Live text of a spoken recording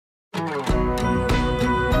I've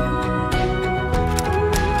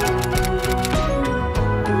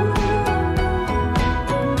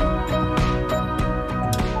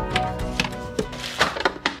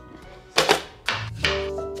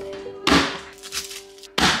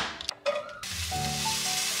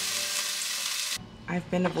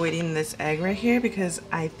been avoiding this egg right here because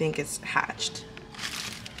I think it's hatched.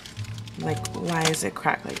 Like, why is it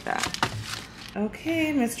cracked like that?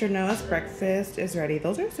 Okay, Mr. Noah's breakfast is ready.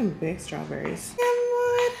 Those are some big strawberries.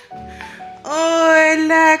 Amor.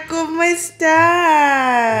 Hola, ¿cómo estás?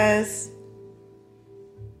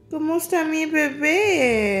 ¿Cómo está mi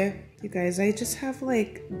bebé? You guys, I just have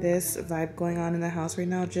like this vibe going on in the house right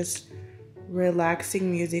now. Just relaxing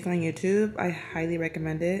music on YouTube. I highly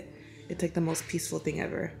recommend it. It's like the most peaceful thing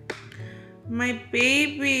ever. My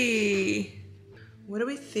baby. What do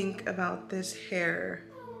we think about this hair?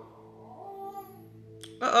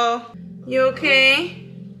 Uh-oh. You okay?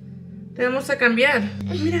 Te vamos a cambiar.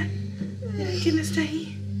 Mira, mira quién está ahí.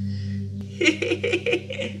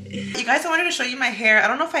 You guys, I wanted to show you my hair. I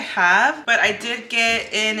don't know if I have, but I did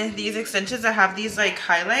get in these extensions that have these like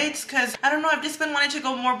highlights because I don't know, I've just been wanting to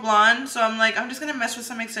go more blonde. So I'm like, I'm just gonna mess with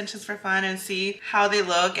some extensions for fun and see how they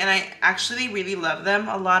look. And I actually really love them.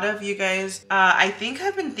 A lot of you guys, I think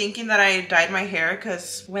have been thinking that I dyed my hair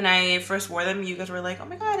because when I first wore them, you guys were like, oh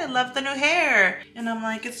my God, I love the new hair. And I'm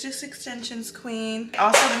like, it's just extensions, queen.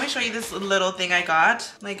 Also, let me show you this little thing I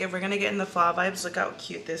got. Like if we're gonna get in the fall vibes, look how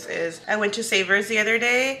cute this is. I went to Savers the other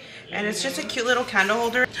day and it's just a cute little candle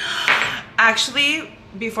holder. Actually,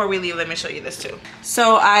 before we leave, let me show you this too.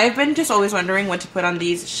 So I've been just always wondering what to put on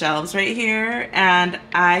these shelves right here, and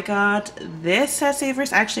I got this at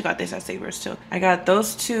Savers. I actually got this at Savers too. I got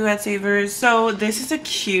those two at Savers. So this is a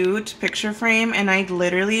cute picture frame and I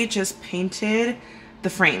literally just painted the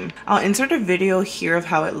frame. I'll insert a video here of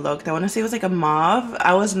how it looked. I want to say it was like a mauve.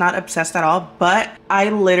 I was not obsessed at all, but I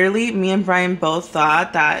literally, me and Bryan both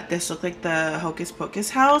thought that this looked like the Hocus Pocus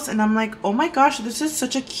house, and I'm like, oh my gosh, this is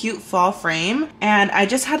such a cute fall frame, and I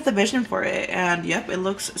just had the vision for it, and yep, it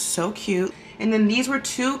looks so cute. And then these were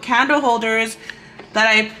two candle holders that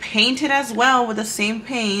I painted as well with the same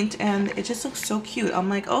paint, and it just looks so cute. I'm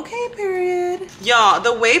like, okay, period. Y'all,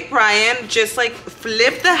 the way Bryan just like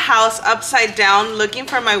flipped the house upside down looking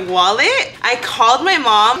for my wallet, I called my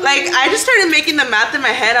mom. Like, I just started making the math in my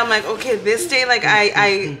head. I'm like, okay, this day, like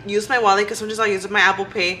I use my wallet because sometimes I'll use my Apple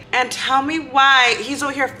Pay. And tell me why he's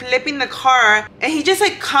over here flipping the car and he just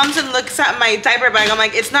like comes and looks at my diaper bag. I'm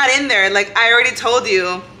like, it's not in there. Like, I already told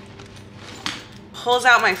you. Pulls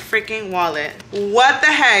out my freaking wallet. What the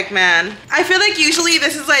heck, man? I feel like usually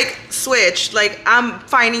this is like switched. Like I'm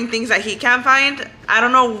finding things that he can't find. I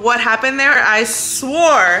don't know what happened there. I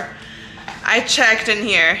swore I checked in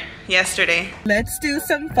here yesterday. Let's do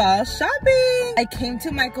some fall shopping. I came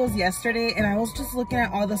to Michael's yesterday and I was just looking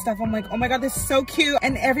at all the stuff. I'm like, oh my God, this is so cute.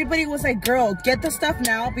 And everybody was like, girl, get the stuff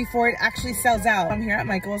now before it actually sells out. I'm here at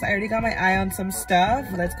Michael's. I already got my eye on some stuff.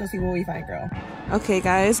 Let's go see what we find, girl. Okay,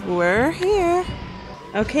 guys, we're here.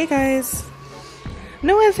 Okay, guys.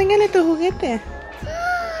 No, enséñale tu juguete.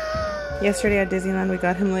 Yesterday at Disneyland, we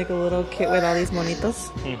got him like a little kit with all these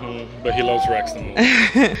monitos. But he loves Rex the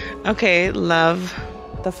most. Okay, love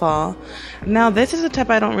the fall. Now, this is a type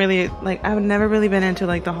I don't really like. I've never really been into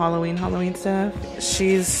like the Halloween stuff.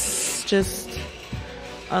 She's just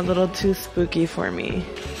a little too spooky for me.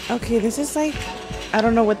 Okay, this is like, I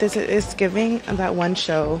don't know what this is. It's giving that one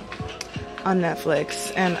show on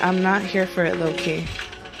Netflix, and I'm not here for it, low-key,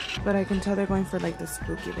 but I can tell they're going for like the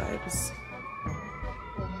spooky vibes.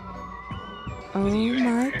 Oh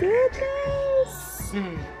my goodness.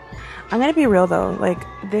 I'm gonna be real though, like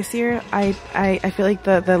this year I feel like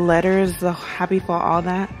the letters, the happy fall, all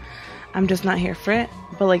that, I'm just not here for it,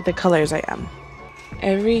 but like the colors I am.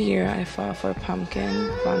 Every year I fall for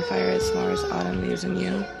pumpkin, bonfires, s'mores, autumn leaves, and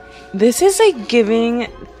you. This is like giving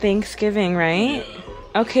Thanksgiving, right?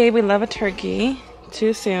 Okay, we love a turkey.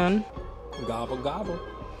 Too soon. Gobble, gobble.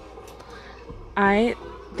 I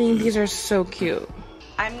think these are so cute.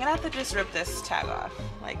 I'm gonna have to just rip this tag off.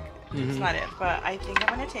 Like, it's not it, but I think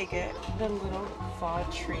I'm gonna take it. The little fall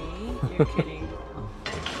tree. You're kidding.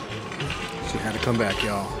 She had to come back,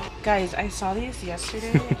 y'all. Guys, I saw these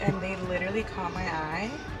yesterday and they literally caught my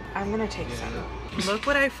eye. I'm gonna take some. Look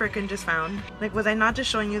what I freaking just found. Like, was I not just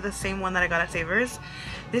showing you the same one that I got at Savers?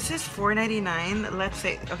 This is $4.99. Let's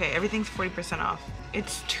say, okay, everything's 40% off.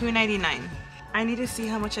 It's $2.99. I need to see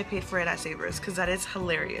how much I paid for it at Savers because that is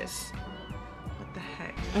hilarious. What the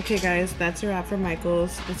heck? Okay, guys, that's a wrap for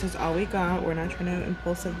Michael's. This is all we got. We're not trying to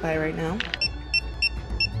impulsive buy right now.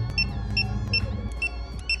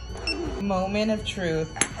 Moment of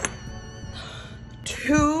truth.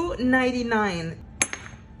 2 $2.99.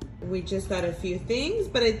 We just got a few things,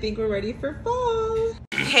 but I think we're ready for fall.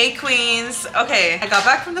 Hey queens. Okay, I got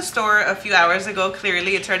back from the store a few hours ago.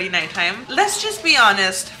 Clearly it's already nighttime. Let's just be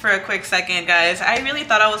honest for a quick second, guys. I really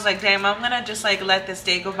thought I was like, damn, I'm gonna just like let this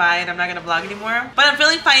day go by and I'm not gonna vlog anymore. But I'm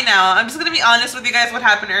feeling fine now. I'm just gonna be honest with you guys what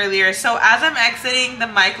happened earlier. So as I'm exiting the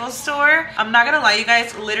Michaels store, I'm not gonna lie, you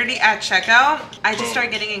guys, literally at checkout, I just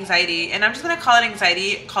started getting anxiety. And I'm just gonna call it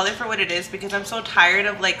anxiety, call it for what it is, because I'm so tired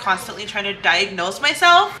of like constantly trying to diagnose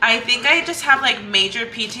myself. I think I just have like major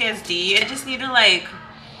PTSD. I just need to like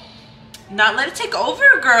not let it take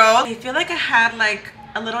over, girl. I feel like I had like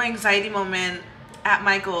a little anxiety moment at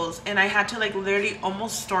Michael's and I had to like literally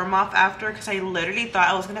almost storm off after because I literally thought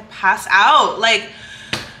I was gonna pass out. Like,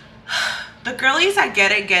 the girlies that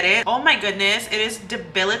get it. Oh my goodness, it is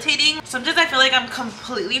debilitating. Sometimes I feel like I'm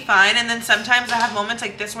completely fine, and then sometimes I have moments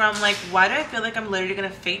like this where I'm like, why do I feel like I'm literally gonna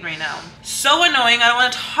faint right now? So annoying. I don't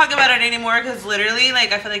want to talk about it anymore because literally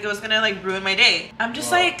like I feel like it was gonna like ruin my day. I'm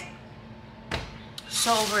just like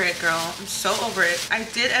so over it, girl. I'm so over it. I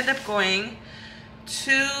did end up going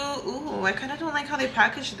to, ooh, I kind of don't like how they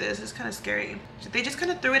packaged this. It's kind of scary. They just kind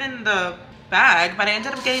of threw it in the bag, but I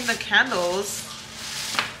ended up getting the candles.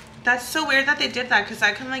 That's so weird that they did that because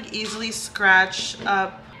I can like easily scratch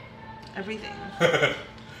up everything.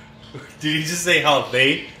 Did you just say how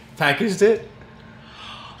they packaged it?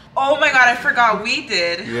 Oh my god, I forgot we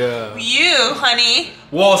did. Yeah. You, honey.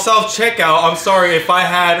 Well, self-checkout, I'm sorry if I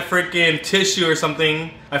had freaking tissue or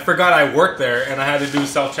something. I forgot I worked there and I had to do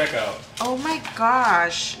self-checkout. Oh my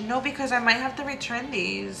gosh. No, because I might have to return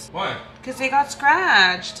these. Why? Because they got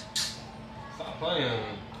scratched. Stop playing.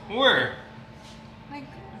 Where? Like,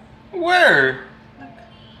 where?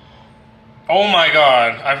 Oh my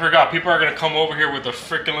god, I forgot. People are gonna come over here with a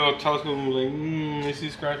freaking little telescope and be like, I see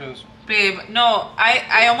scratches. Babe, no,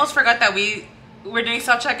 I almost forgot that we were doing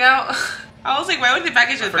self-checkout. I was like, why would they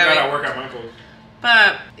package it that way? I forgot I work at Michael's.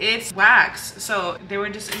 But it's wax, so they were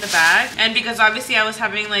just in the bag. And because obviously I was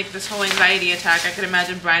having like this whole anxiety attack, I could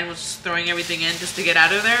imagine Bryan was just throwing everything in just to get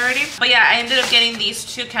out of there already. But yeah, I ended up getting these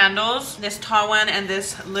two candles, this tall one and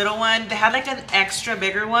this little one. They had like an extra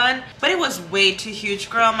bigger one, but it was way too huge,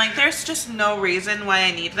 girl. I'm like, there's just no reason why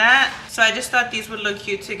I need that. So I just thought these would look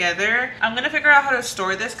cute together. I'm gonna figure out how to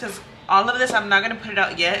store this because all of this, I'm not gonna put it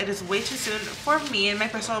out yet. It is way too soon for me, in my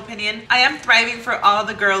personal opinion. I am thriving for all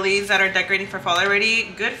the girlies that are decorating for fall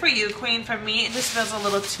already. Good for you, queen. For me, it just feels a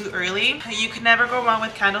little too early. You can never go wrong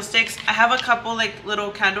with candlesticks. I have a couple like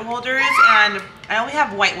little candle holders and I only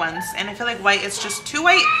have white ones. And I feel like white is just too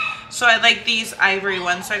white. So I like these ivory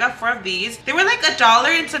ones. So I got 4 of these. They were like $1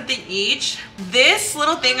 and something each. This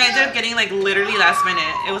little thing I ended up getting like literally last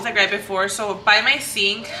minute. It was like right before. So by my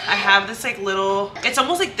sink, I have this like little, it's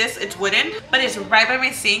almost like this, it's wooden, but it's right by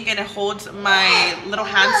my sink and it holds my little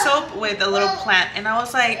hand soap with a little plant. And I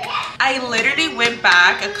was like, I literally went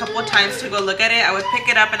back a couple of times to go look at it. I would pick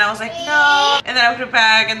it up and I was like, no. And then I would put it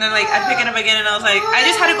back and then like I'd pick it up again and I was like, I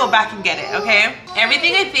just had to go back and get it, okay?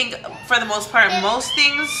 Everything, I think, for the most part, most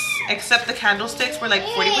things except the candlesticks were like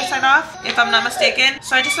 40% off, if I'm not mistaken.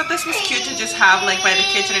 So I just thought this was cute to just have like by the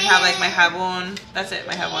kitchen and have like my jabon. That's it,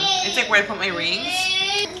 my jabon. It's like where I put my rings.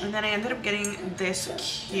 And then I ended up getting this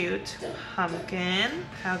cute pumpkin.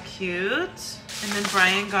 How cute. And then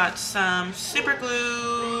Bryan got some super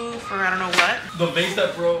glue for I don't know what. The vase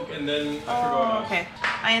that broke and then I forgot. Okay.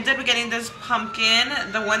 I ended up getting this pumpkin.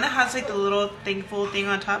 The one that has like the little thankful thing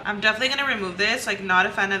on top. I'm definitely going to remove this. Like, not a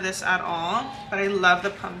fan of this at all. But I love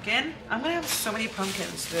the pumpkin. I'm going to have so many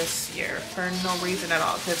pumpkins this year for no reason at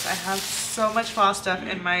all. Because I have so much fall stuff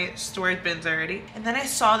in my storage bins already. And then I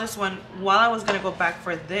saw this one while I was going to go back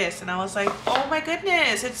for this. And I was like, oh my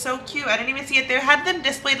goodness. It's so cute. I didn't even see it. They had them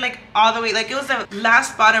displayed like all the way. Like, it was the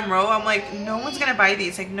last bottom row. I'm like, no one's going to buy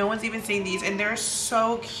these. Like, no one's even seeing these. And they're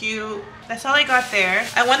so cute. That's all I got there.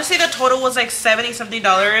 I want to say the total was like $70 something.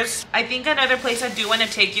 I think another place I do want to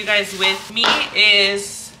take you guys with me is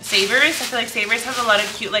Savers. I feel like Savers has a lot of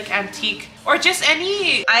cute like antique or just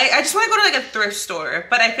any, I just want to go to like a thrift store,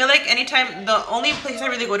 but I feel like anytime, the only place I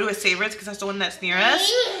really go to is Savers because that's the one that's near us.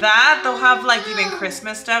 That they'll have like even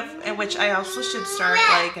Christmas stuff, in which I also should start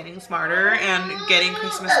like getting smarter and getting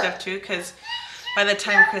Christmas stuff too, because by the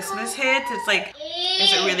time Christmas hits, it's like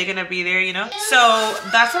is it really gonna be there, you know? So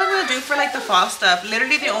that's what I'm gonna do for like the fall stuff.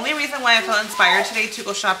 Literally the only reason why I felt inspired today to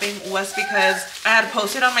go shopping was because I had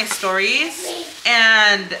posted on my stories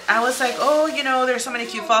and I was like, oh, you know, there's so many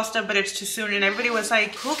cute fall stuff, but it's too soon. And everybody was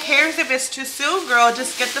like, who cares if it's too soon, girl?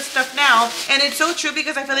 Just get the stuff now. And it's so true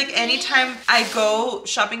because I feel like anytime I go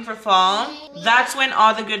shopping for fall, that's when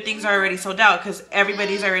all the good things are already sold out because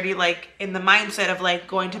everybody's already like in the mindset of like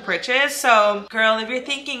going to purchase. So girl, if you're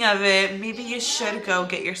thinking of it, maybe you should go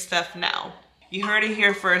get your stuff now. You heard it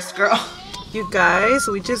here first, girl. You guys,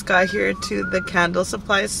 we just got here to the candle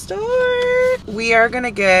supply store. We are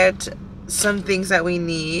gonna get some things that we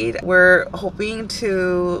need. We're hoping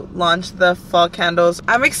to launch the fall candles.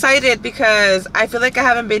 I'm excited because I feel like I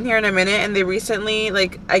haven't been here in a minute, and they recently,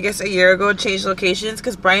 like I guess a year ago, changed locations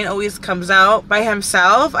because Bryan always comes out by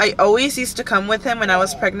himself. I always used to come with him when I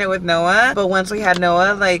was pregnant with Noah, but once we had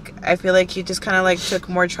Noah, like I feel like he just kind of like took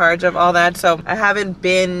more charge of all that, so I haven't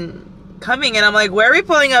been coming, and I'm like, where are we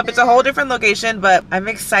pulling up? It's a whole different location, but I'm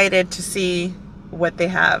excited to see what they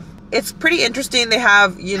have. It's pretty interesting. They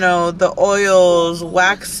have, you know, the oils,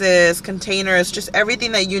 waxes, containers, just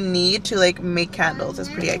everything that you need to like make candles. It's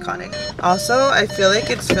pretty iconic. Also, I feel like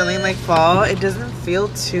it's feeling like fall. It doesn't feel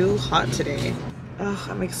too hot today. Oh,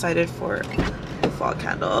 I'm excited for the fall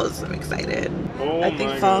candles. I'm excited. Oh, I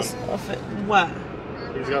think fall's what?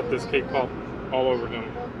 He's got this cake pop all over him.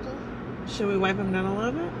 Should we wipe him down a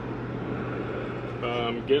little bit?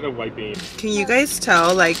 Get a wiping. Can you guys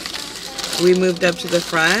tell, like, we moved up to the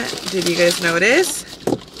front? Did you guys notice?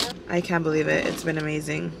 I can't believe it. It's been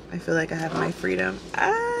amazing. I feel like I have my freedom.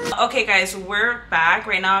 Okay guys, we're back.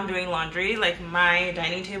 Right now I'm doing laundry. Like my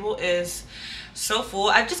dining table is so full.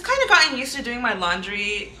 I've just kind of gotten used to doing my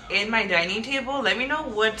laundry in my dining table. Let me know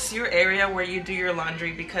what's your area where you do your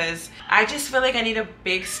laundry, because I just feel like I need a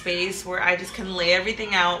big space where I just can lay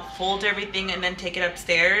everything out, fold everything, and then take it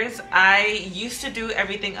upstairs. I used to do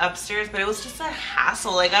everything upstairs, but it was just a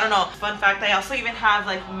hassle. Like, I don't know. Fun fact, I also even have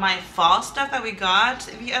like my fall stuff that we got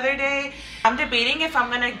the other day. I'm debating if I'm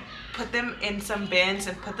gonna put them in some bins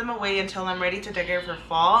and put them away until I'm ready to decorate for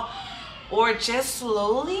fall, or just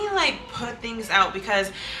slowly like put things out, because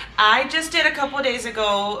I just did a couple days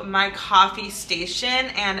ago my coffee station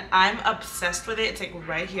and I'm obsessed with it. It's like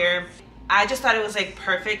right here. I just thought it was like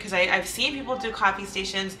perfect because I've seen people do coffee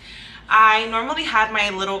stations. I normally had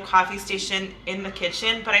my little coffee station in the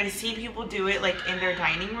kitchen, but I've seen people do it like in their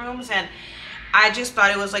dining rooms, and I just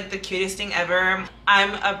thought it was like the cutest thing ever.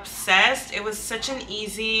 I'm obsessed. It was such an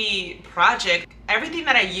easy project. Everything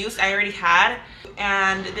that I used, I already had.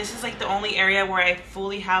 And this is like the only area where I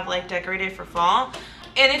fully have like decorated for fall.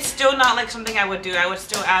 And it's still not like something I would do. I would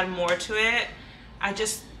still add more to it. I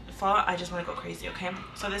just want to go crazy, okay?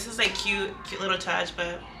 So this is like cute little touch,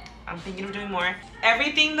 but I'm thinking of doing more.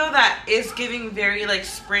 Everything though that is giving very like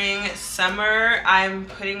spring, summer, I'm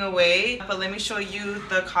putting away. But let me show you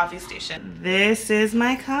the coffee station. This is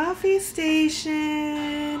my coffee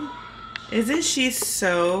station. Isn't she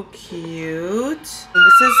so cute?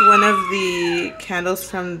 This is one of the candles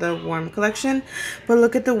from the warm collection, but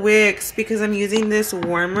look at the wicks, because I'm using this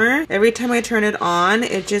warmer. Every time I turn it on,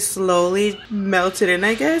 it just slowly melted in,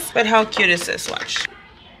 I guess. But how cute is this? Watch.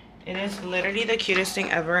 It is literally the cutest thing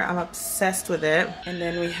ever. I'm obsessed with it. And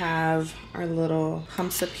then we have our little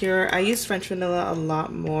humps up here. I use French vanilla a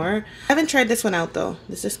lot more. I haven't tried this one out though.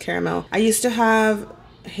 This is caramel. I used to have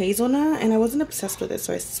hazelnut and I wasn't obsessed with it,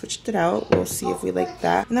 so I switched it out. We'll see if we like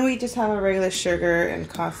that. And then we just have a regular sugar and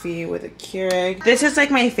coffee with a Keurig. This is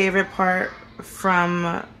like my favorite part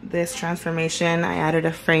from this transformation. I added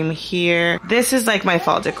a frame here. This is like my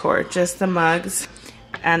fall decor, just the mugs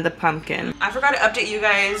and the pumpkin. I forgot to update you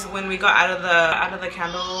guys when we got out of the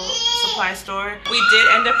candle supply store. We did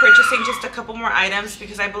end up purchasing just a couple more items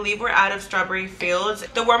because I believe we're out of Strawberry Fields.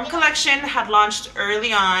 The warm collection had launched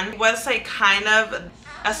early on. It was like kind of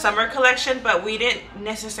a summer collection, but we didn't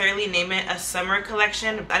necessarily name it a summer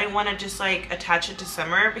collection. I didn't want to just like attach it to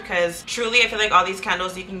summer, because truly I feel like all these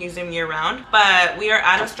candles you can use them year round. But we are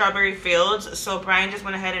out of Strawberry Fields, so Bryan just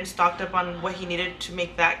went ahead and stocked up on what he needed to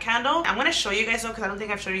make that candle. I'm going to show you guys though, because I don't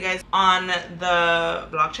think I've showed you guys on the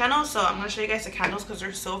vlog channel, so I'm going to show you guys the candles because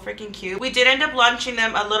they're so freaking cute. We did end up launching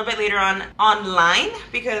them a little bit later on online,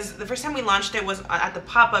 because the first time we launched it was at the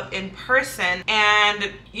pop-up in person,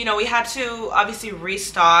 and you know, we had to obviously restock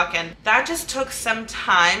restock, and that just took some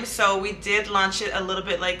time. So we did launch it a little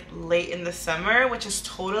bit like late in the summer, which is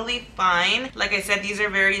totally fine. Like I said, these are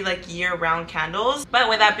very like year-round candles. But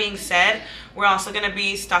with that being said, we're also gonna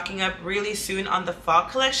be stocking up really soon on the fall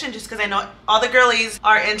collection, just because I know all the girlies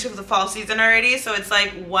are into the fall season already. So it's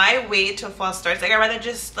like, why wait till fall starts? Like, I'd rather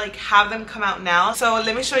just like have them come out now. So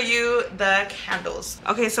let me show you the candles.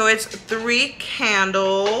 Okay, so it's 3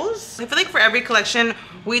 candles. I feel like for every collection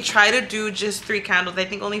we try to do just 3 candles. I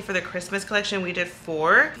think only for the Christmas collection we did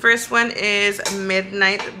 4. First one is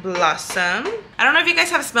Midnight Blossom. I don't know if you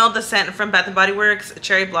guys have smelled the scent from Bath & Body Works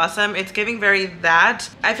Cherry Blossom. It's giving very that.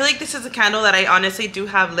 I feel like this is a candle that I honestly do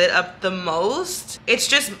have lit up the most. It's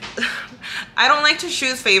just I don't like to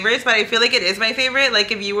choose favorites, but I feel like it is my favorite.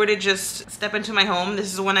 Like, if you were to just step into my home, this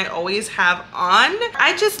is the one I always have on.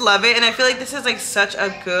 I just love it, and I feel like this is like such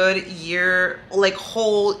a good year, like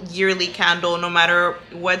whole yearly candle, no matter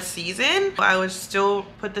what season. I would still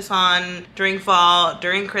put this on during fall,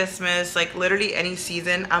 during Christmas, like literally any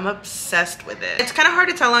season. I'm obsessed with it. It's kind of hard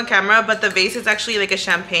to tell on camera, but the base is actually like a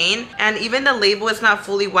champagne, and even the label is not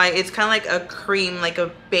fully white. It's kind of like a cream, like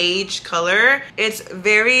a beige color. It's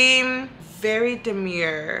very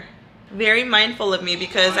demure, very mindful of me,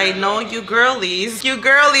 because I know you girlies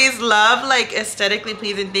love like aesthetically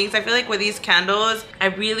pleasing things. I feel like with these candles, I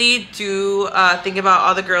really do think about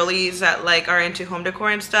all the girlies that like are into home decor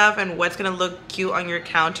and stuff, and what's gonna look cute on your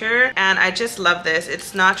counter. And I just love this.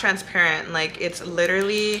 It's not transparent, like it's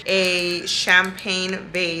literally a champagne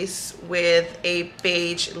base with a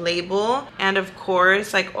beige label, and of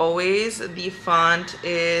course, like always, the font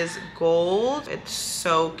is gold. It's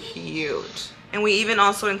so cute. And we even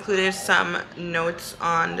also included some notes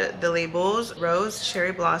on the labels: rose,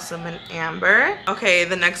 cherry blossom, and amber. Okay,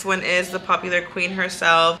 the next one is the popular queen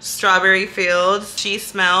herself, Strawberry Fields. She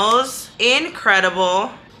smells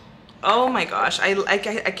incredible. Oh my gosh, I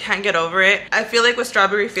can't get over it. I feel like with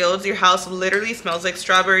Strawberry Fields, your house literally smells like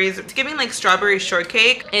strawberries. It's giving like strawberry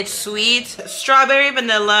shortcake. It's sweet, strawberry,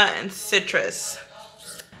 vanilla, and citrus.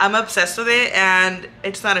 I'm obsessed with it, and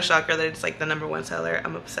it's not a shocker that it's like the #1 seller.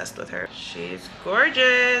 I'm obsessed with her. She's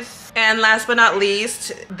gorgeous. And last but not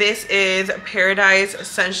least, this is Paradise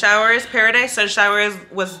Sunshowers. Paradise Sunshowers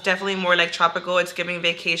was definitely more like tropical. It's giving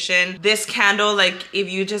vacation. This candle, like if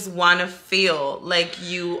you just want to feel like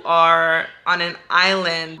you are on an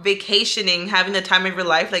island, vacationing, having the time of your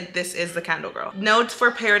life, like this is the candle, girl. Notes for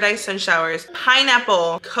Paradise Sunshowers: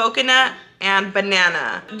 pineapple, coconut, and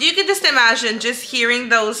banana. You can just imagine just hearing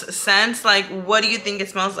those scents. Like, what do you think it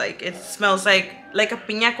smells like? It smells like a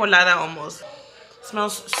piña colada almost. It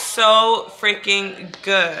smells so freaking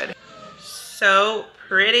good. So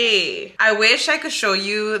pretty. I wish I could show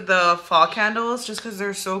you the fall candles just because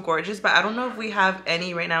they're so gorgeous, but I don't know if we have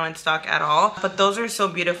any right now in stock at all. But those are so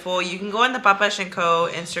beautiful. You can go on the Papa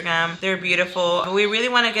Shinko Instagram. They're beautiful. But we really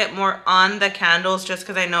want to get more on the candles, just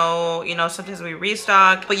because I know, you know, sometimes we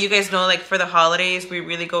restock. But you guys know, like for the holidays, we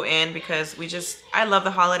really go in because I love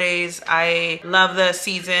the holidays. I love the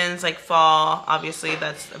seasons, like fall, obviously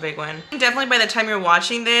that's a big one. Definitely by the time you're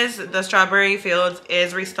watching this, the Strawberry Fields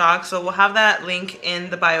is restocked. So we'll have that link in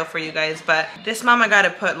the bio for you guys. But this mom, I gotta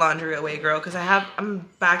put laundry away, girl, because I'm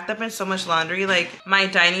backed up in so much laundry. Like my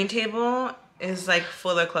dining table is like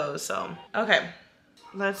full of clothes. So okay,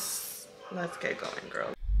 let's get going, girl.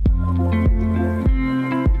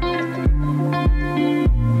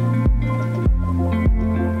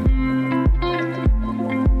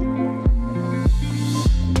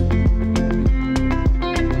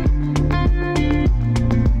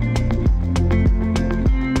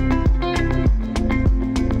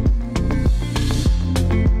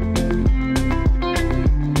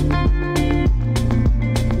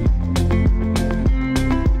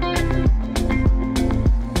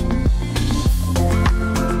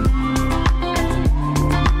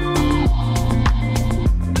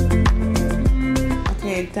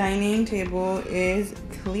 Dining table is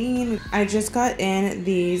clean. I just got in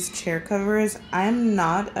these chair covers. I'm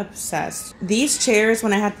not obsessed. These chairs,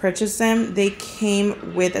 when I had purchased them, they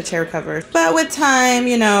came with a chair cover. But with time,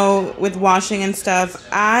 you know, with washing and stuff,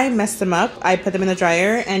 I messed them up. I put them in the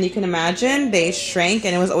dryer, and you can imagine they shrank,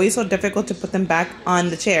 and it was always so difficult to put them back on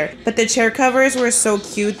the chair. But the chair covers were so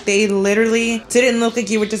cute. They literally didn't look like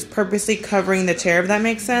you were just purposely covering the chair, if that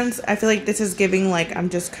makes sense. I feel like this is giving like I'm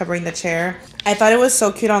just covering the chair. I thought it was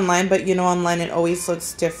so cute online, but you know, online it always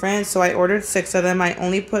looks different. So I ordered 6 of them. I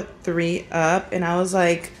only put 3 up, and I was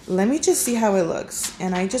like, let me just see how it looks.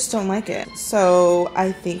 And I just don't like it. So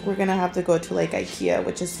I think we're gonna have to go to like IKEA,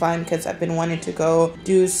 which is fine because I've been wanting to go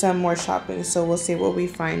do some more shopping. So we'll see what we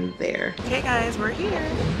find there. Okay guys, we're here.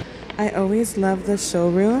 I always love the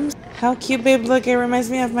showrooms. How cute, babe. Look, it reminds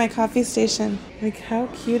me of my coffee station. Like, how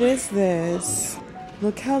cute is this?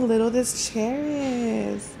 Look how little this chair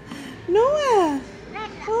is. Noah!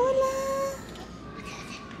 Hola!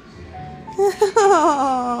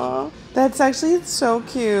 Oh, that's actually so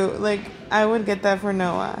cute. Like, I would get that for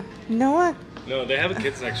Noah. Noah. No, they have a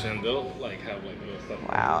kids section. They'll like have like little stuff.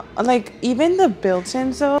 Wow. Like, even the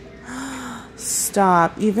built-ins though.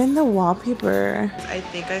 Stop. Even the wallpaper. I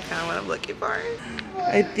think I found what I'm looking for.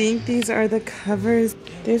 I think these are the covers.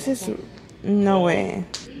 This is no way.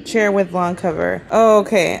 Chair with long cover. Oh,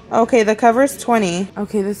 okay. Okay, the cover's 20.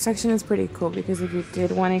 Okay, this section is pretty cool because if you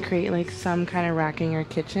did want to create like some kind of rack in your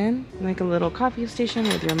kitchen, like a little coffee station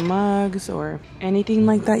with your mugs or anything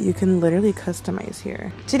like that, you can literally customize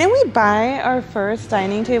here. Didn't we buy our first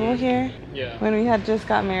dining table here? Yeah. When we had just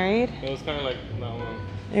got married? It was kind of like that one.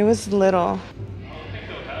 It was little. I don't think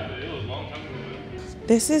they'll have it. It was a long time ago.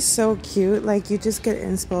 This is so cute. Like, you just get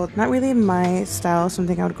inspo. Not really my style,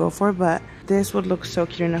 something I would go for, but this would look so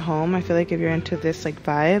cute in a home. I feel like if you're into this like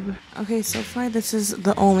vibe. Okay, so far this is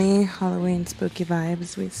the only Halloween spooky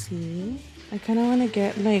vibes we see. I kind of want to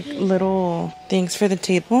get like little things for the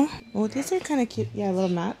table. Oh, these are kind of cute. Yeah, little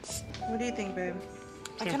mats. What do you think, babe?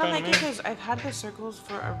 I kind of like it because I've had the circles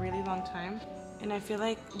for a really long time. And I feel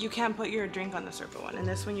like you can't put your drink on the circle one. And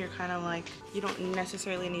this one, you're kind of like, you don't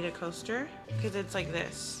necessarily need a coaster because it's like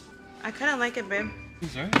this. I kind of like it, babe.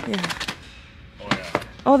 These are? Yeah. Oh, yeah.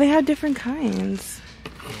 Oh, they have different kinds.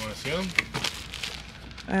 You want to see them?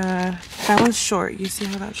 That one's short. You see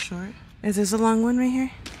how that's short? Is this a long one right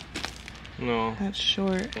here? No. That's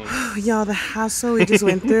short. Y'all, the hassle we just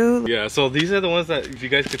went through. Yeah, so these are the ones that, if you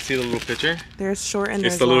guys could see the little picture. They're short and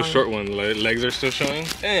it's they're the long. little short one. Legs are still showing.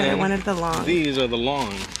 And I wanted the long. These are the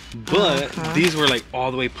long. But these were like all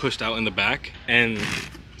the way pushed out in the back. And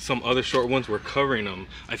some other short ones were covering them.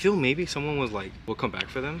 I feel maybe someone was like, we'll come back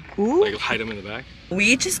for them. Ooh. Like hide them in the back.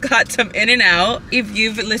 We just got some in and out. If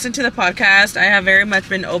you've listened to the podcast, I have very much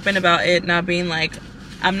been open about it not being like,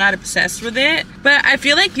 I'm not obsessed with it, but I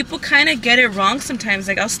feel like people kind of get it wrong sometimes.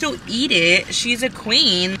 Like, I'll still eat it. She's a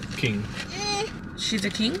queen. King. She's a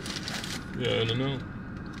king? Yeah, I don't know.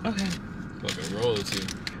 Okay. Fucking royalty.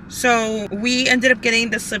 So we ended up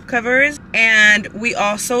getting the slip covers, and we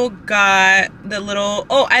also got the little,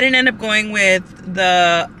 oh, I didn't end up going with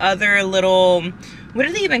the other little, what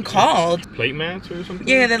are they even called? Plate mats or something?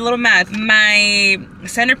 Yeah, the little mats. My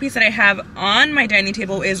centerpiece that I have on my dining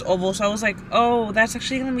table is oval, so I was like, oh, that's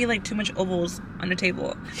actually gonna be like too much ovals on the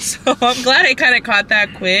table. So I'm glad I kind of caught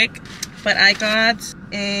that quick. But I got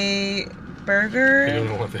a burger. I don't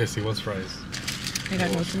know what this is. What's fries? I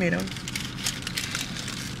got no tomato.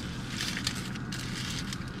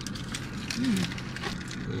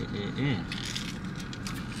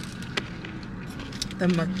 The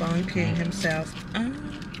mukbang king himself.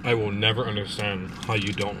 I will never understand how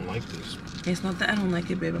you don't like this. It's not that I don't like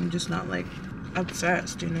it, babe. I'm just not like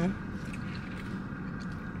obsessed, you know?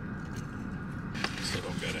 Still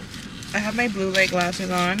don't get it. I have my blue light glasses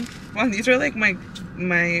on. Well, these are like my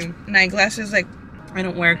night glasses. Like, I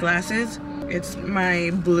don't wear glasses. It's my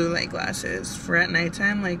blue light glasses for at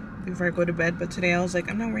nighttime, like before I go to bed. But today I was like,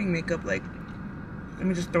 I'm not wearing makeup. Like, let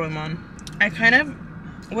me just throw them on. I kind of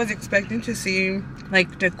was expecting to see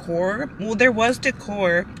like decor. Well, there was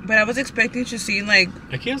decor, but I was expecting to see like,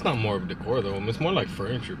 IKEA's not more of decor though. It's more like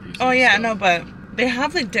furniture pieces. oh yeah, no, but they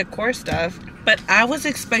have like decor stuff. But I was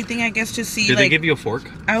expecting, I guess, to see Did like, they give you a fork?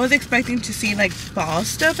 I was expecting to see like fall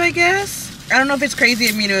stuff, I guess. I don't know if it's crazy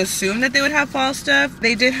of me to assume that they would have fall stuff.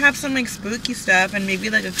 They did have some like spooky stuff and maybe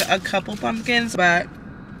like a couple pumpkins, but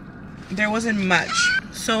there wasn't much.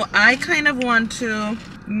 So I kind of want to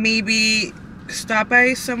maybe stop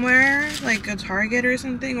by somewhere like a Target or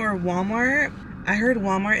something, or Walmart. I heard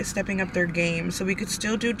Walmart is stepping up their game, so we could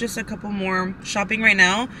still do just a couple more shopping right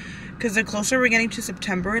now, because the closer we're getting to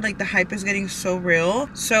September, like the hype is getting so real.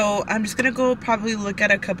 So I'm just gonna go probably look at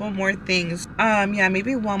a couple more things. Yeah,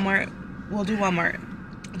 maybe Walmart. We'll do Walmart,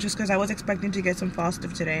 just because I was expecting to get some fall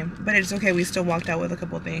stuff today, but it's okay. We still walked out with a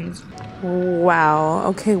couple things. Wow.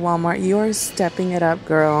 Okay, Walmart, you are stepping it up,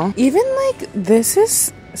 girl. Even like this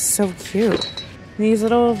is so cute. These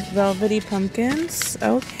little velvety pumpkins.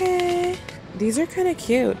 Okay, these are kind of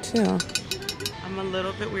cute too. I'm a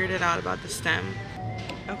little bit weirded out about the stem.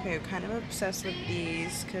 Okay, I'm kind of obsessed with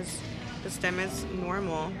these because the stem is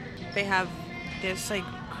normal. They have this like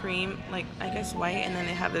cream, like I guess white, and then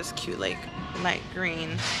they have this cute like light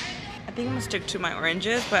green. I think I'm gonna stick to my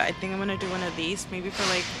oranges, but I think I'm gonna do one of these maybe for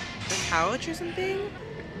like the couch or something.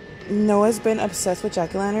 Noah's been obsessed with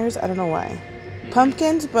jack-o'-lanterns. I don't know why.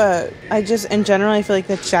 pumpkins, but I just, in general, I feel like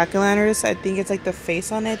the jack-o'-lanterns, I think it's like the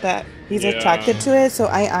face on it that he's attracted to it. So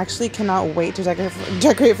I actually cannot wait to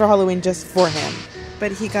decorate for Halloween just for him.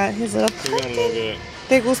 But he got his little pumpkin.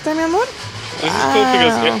 ¿Te gusta, mi amor? This is cool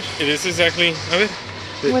because it is exactly,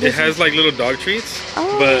 it has like little dog treats,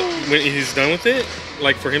 but when he's done with it,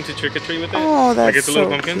 like for him to trick or treat with it, oh, that's like it's a little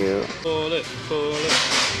pumpkin. Cute. Pull it.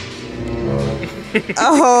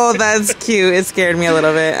 Oh, that's cute. It scared me a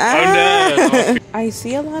little bit. I'm dead. I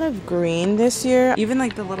see a lot of green this year. Even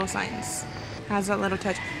like the little signs has that little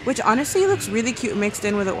touch, which honestly looks really cute mixed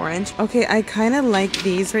in with the orange. Okay, I kind of like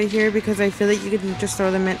these right here because I feel like you could just throw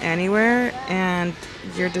them in anywhere and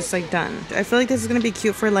you're just like done. I feel like this is gonna be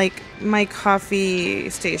cute for like my coffee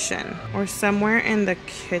station or somewhere in the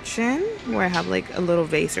kitchen where I have like a little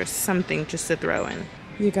vase or something just to throw in.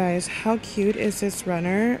 You guys, how cute is this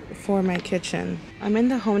runner for my kitchen? I'm in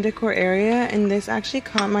the home decor area and this actually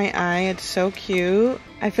caught my eye. It's so cute.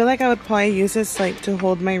 I feel like I would probably use this like to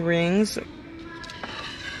hold my rings.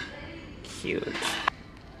 Cute.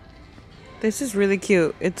 This is really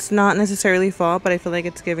cute. It's not necessarily fall, but I feel like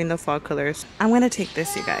it's giving the fall colors. I'm gonna take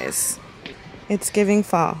this, you guys. It's giving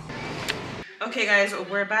fall. Okay guys,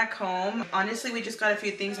 we're back home. Honestly, we just got a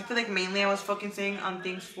few things. I feel like mainly I was focusing on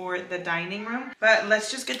things for the dining room. But let's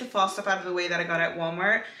just get the fall stuff out of the way that I got at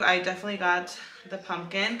Walmart. I definitely got the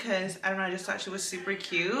pumpkin because, I don't know, I just thought she was super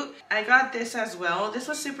cute. I got this as well. This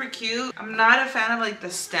was super cute. I'm not a fan of like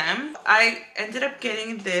the stem. I ended up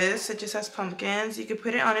getting this. It just has pumpkins. You could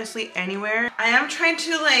put it honestly anywhere. I am trying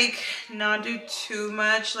to like not do too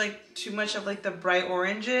much of like the bright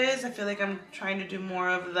oranges. I feel like I'm trying to do more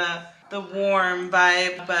of the warm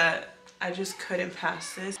vibe, but I just couldn't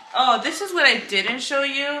pass this. Oh, this is what I didn't show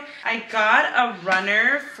you. I got a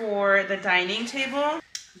runner for the dining table.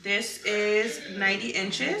 This is 90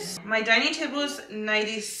 inches. My dining table is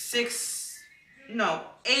 86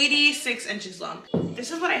 inches long.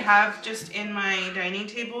 This is what I have just in my dining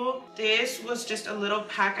table. This was just a little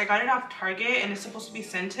pack. I got it off Target and it's supposed to be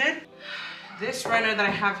scented. This runner that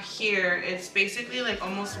I have here, it's basically like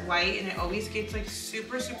almost white and it always gets like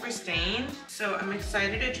super stained. So I'm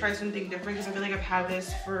excited to try something different because I feel like I've had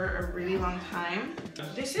this for a really long time.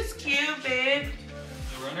 This is cute, babe.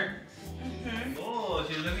 The runner? Mm-hmm. Oh,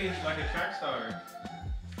 she's looking like a track star.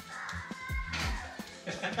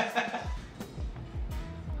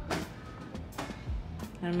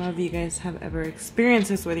 I don't know if you guys have ever experienced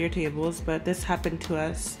this with your tables, but this happened to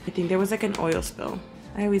us. I think there was like an oil spill.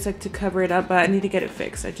 I always like to cover it up, but I need to get it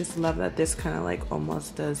fixed. I just love that this kind of like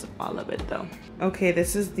almost does all of it though. Okay,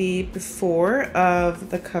 this is the before of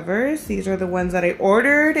the covers. These are the ones that I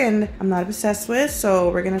ordered and I'm not obsessed with,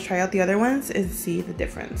 so we're gonna try out the other ones and see the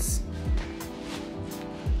difference.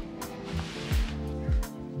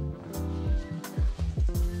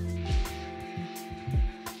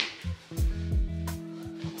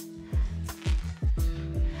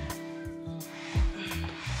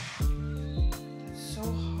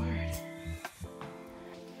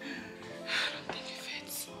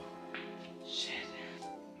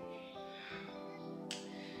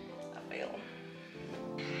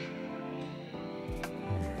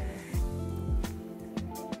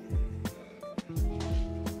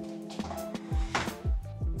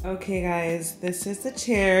 Okay guys, this is the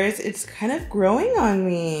chairs. It's kind of growing on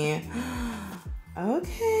me.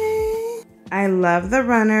 Okay. I love the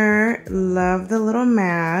runner, love the little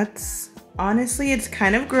mats. Honestly, it's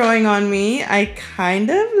kind of growing on me. I kind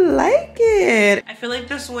of like it. I feel like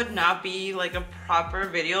this would not be like a proper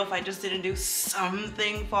video if I just didn't do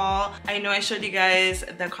something fall. I know I showed you guys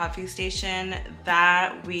the coffee station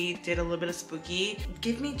that we did a little bit of spooky.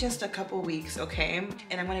 Give me just a couple weeks, okay?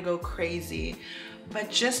 And I'm gonna go crazy. But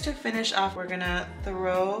just to finish off, we're gonna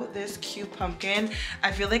throw this cute pumpkin.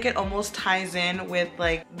 I feel like it almost ties in with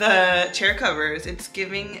like the chair covers. It's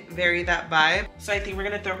giving very that vibe. So I think we're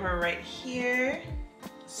gonna throw her right here.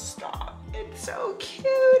 Stop, it's so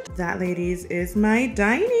cute. That, ladies, is my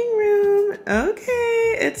dining room.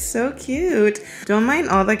 Okay, it's so cute. Don't mind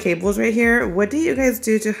all the cables right here. What do you guys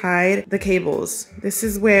do to hide the cables? This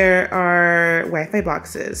is where our Wi-Fi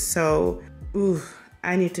box is. So, ooh.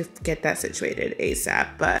 I need to get that situated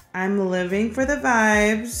ASAP, but I'm living for the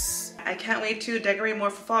vibes. I can't wait to decorate more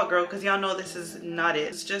for fall, girl, because y'all know this is not it.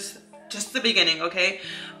 It's just the beginning, okay?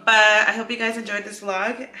 But I hope you guys enjoyed this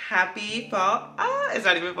vlog. Happy fall. It's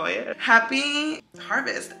not even fall yet. Happy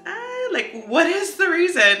harvest. Like, what is the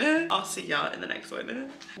reason? I'll see y'all in the next one.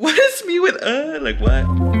 What is me with, like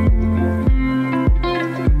what?